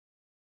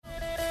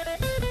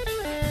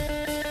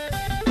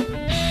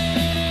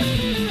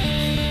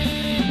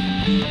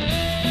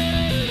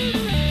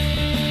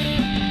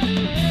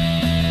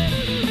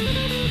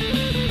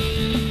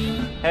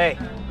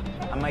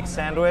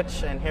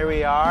Sandwich, and here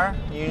we are,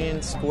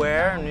 Union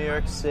Square, New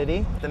York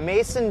City. The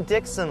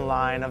Mason-Dixon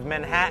Line of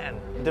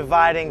Manhattan,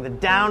 dividing the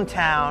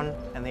downtown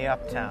and the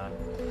uptown.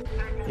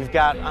 You've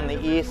got on the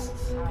east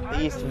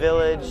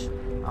Village.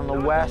 On the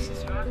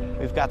west,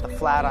 we've got the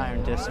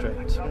Flatiron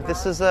District.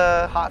 This is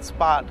a hot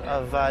spot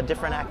of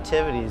different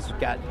activities. You've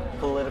got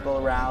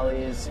political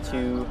rallies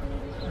to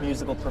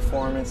musical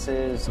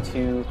performances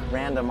to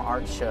random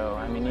art show.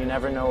 I mean, you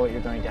never know what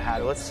you're going to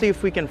have. Let's see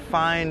if we can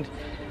find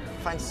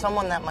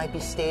someone that might be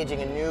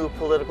staging a new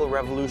political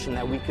revolution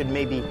that we could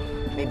maybe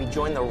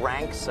join the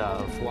ranks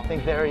of. Well, I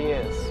think there he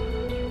is.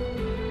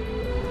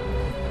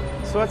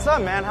 So what's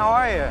up, man? How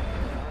are you?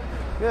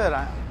 Good.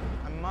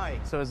 I'm Mike.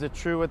 So is it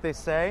true what they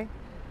say?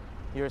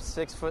 You're a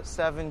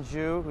 6'7"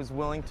 Jew who's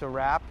willing to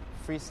rap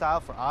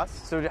freestyle for us?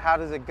 So how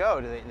does it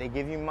go? Do they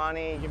give you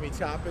money? They give me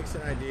topics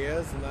and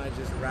ideas, and then I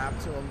just rap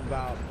to them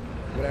about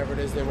whatever it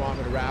is they want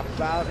me to rap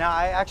about. Now,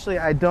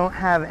 I don't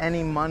have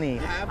any money. You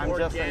have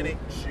organic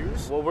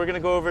juice? Well, we're going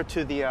to go over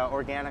to the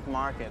organic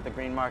market, the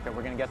green market.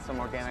 We're going to get some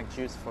organic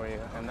juice for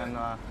you, and then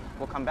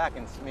we'll come back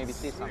and maybe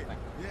see something.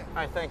 Yeah. All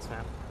right, thanks,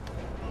 man.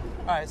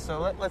 All right, so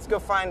let's go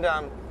find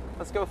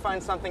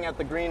something at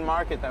the green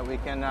market that we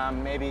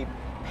can maybe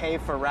pay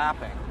for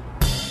rapping.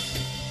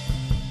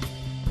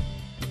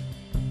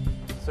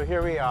 So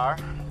here we are,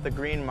 the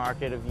green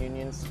market of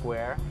Union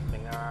Square.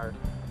 There are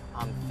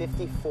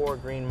 54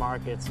 green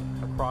markets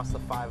across the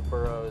 5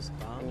 boroughs,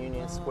 and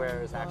Union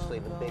Square is actually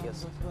the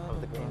biggest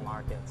of the green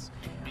markets.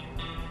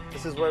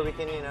 This is where we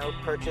can,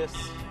 purchase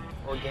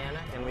organic,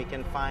 and we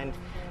can find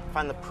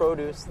the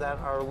produce that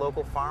our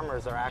local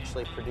farmers are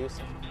actually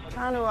producing. I'm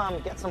trying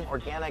to get some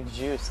organic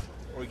juice.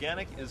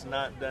 Organic is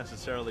not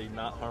necessarily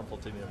not harmful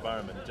to the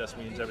environment. It just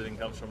means everything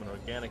comes from an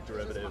organic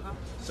derivative.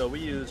 So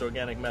we use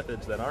organic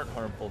methods that aren't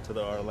harmful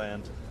to our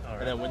land.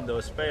 And then when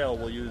those fail,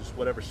 we'll use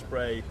whatever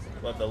spray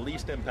will have the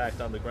least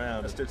impact on the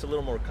ground. It's a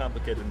little more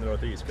complicated in the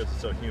Northeast because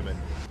it's so humid.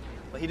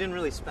 Well, he didn't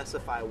really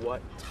specify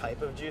what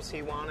type of juice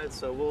he wanted,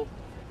 so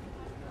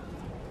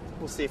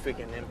we'll see if we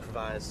can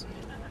improvise.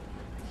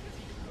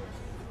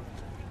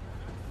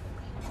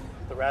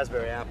 The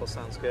raspberry apple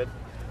sounds good.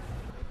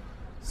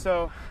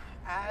 So,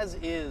 as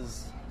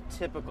is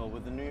typical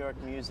with the New York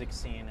music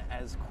scene,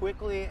 as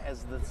quickly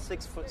as the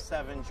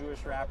 6'7"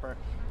 Jewish rapper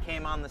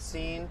came on the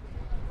scene,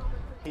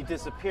 he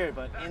disappeared.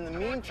 But in the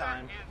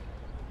meantime,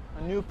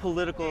 a new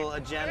political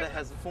agenda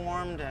has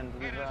formed, and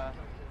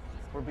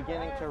we're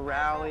beginning to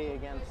rally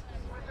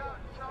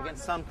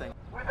against something.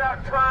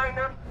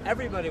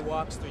 Everybody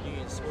walks through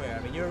Union Square.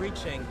 I mean, you're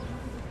reaching,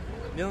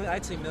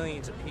 I'd say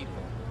millions of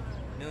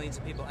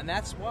people, and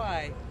that's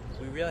why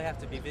we really have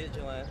to be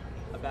vigilant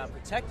about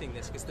protecting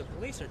this, because the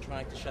police are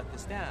trying to shut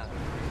this down.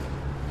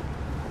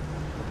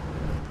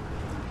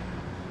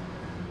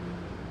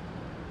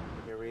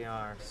 Here we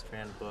are,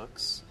 Strand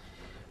Books.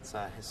 It's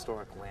a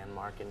historic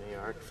landmark in New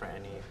York for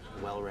any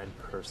well-read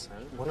person.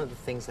 One of the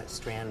things that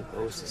Strand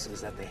boasts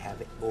is that they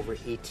have over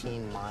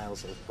 18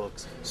 miles of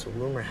books. So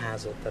rumor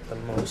has it that the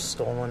most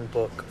stolen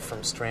book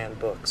from Strand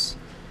Books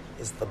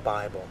is the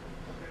Bible.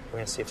 We're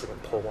going to see if we can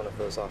pull one of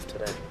those off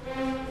today.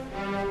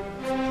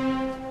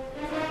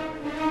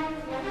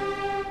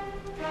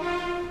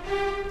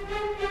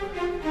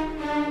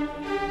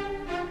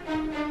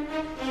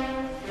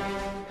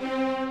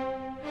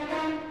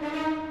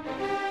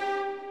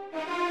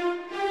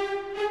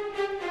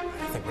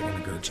 I think we're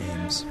going to go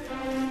James.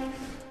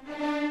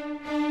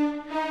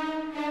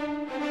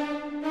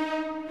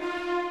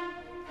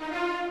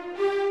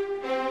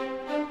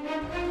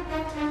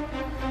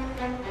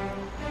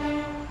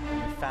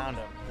 Found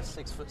him, the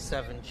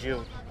 6'7"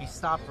 Jew. He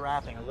stopped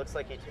rapping. It looks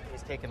like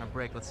he's taking a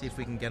break. Let's see if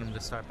we can get him to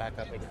start back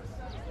up again.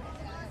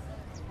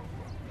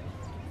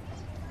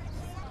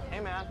 Hey,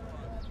 man.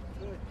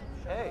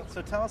 Hey.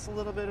 So tell us a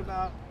little bit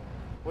about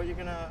what you're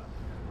gonna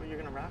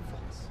rap for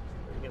us.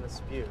 What you're gonna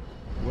spew.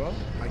 Well,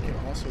 I can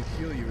also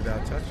heal you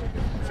without touching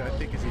you, which I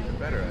think is even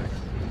better,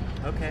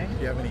 actually. Okay.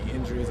 If you have any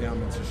injuries,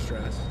 ailments, or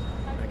stress,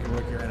 I can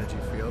work your energy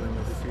field, and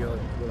you'll feel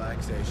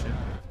relaxation.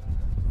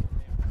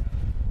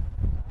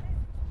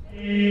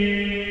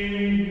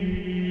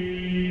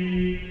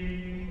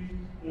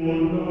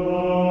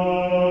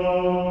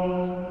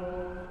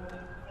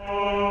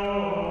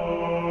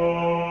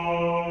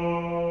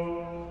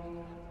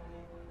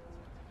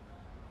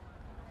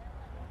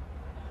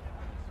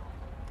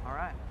 All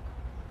right.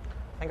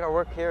 I think our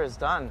work here is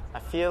done. I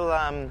feel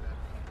a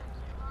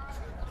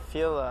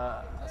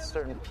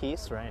certain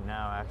peace right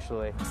now,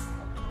 actually.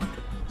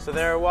 So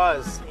there it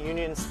was,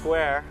 Union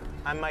Square.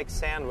 I'm Mike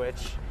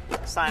Sandwich,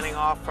 signing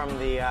off from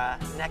the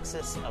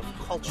nexus of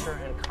culture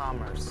and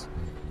commerce.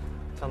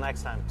 Until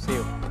next time, see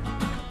you.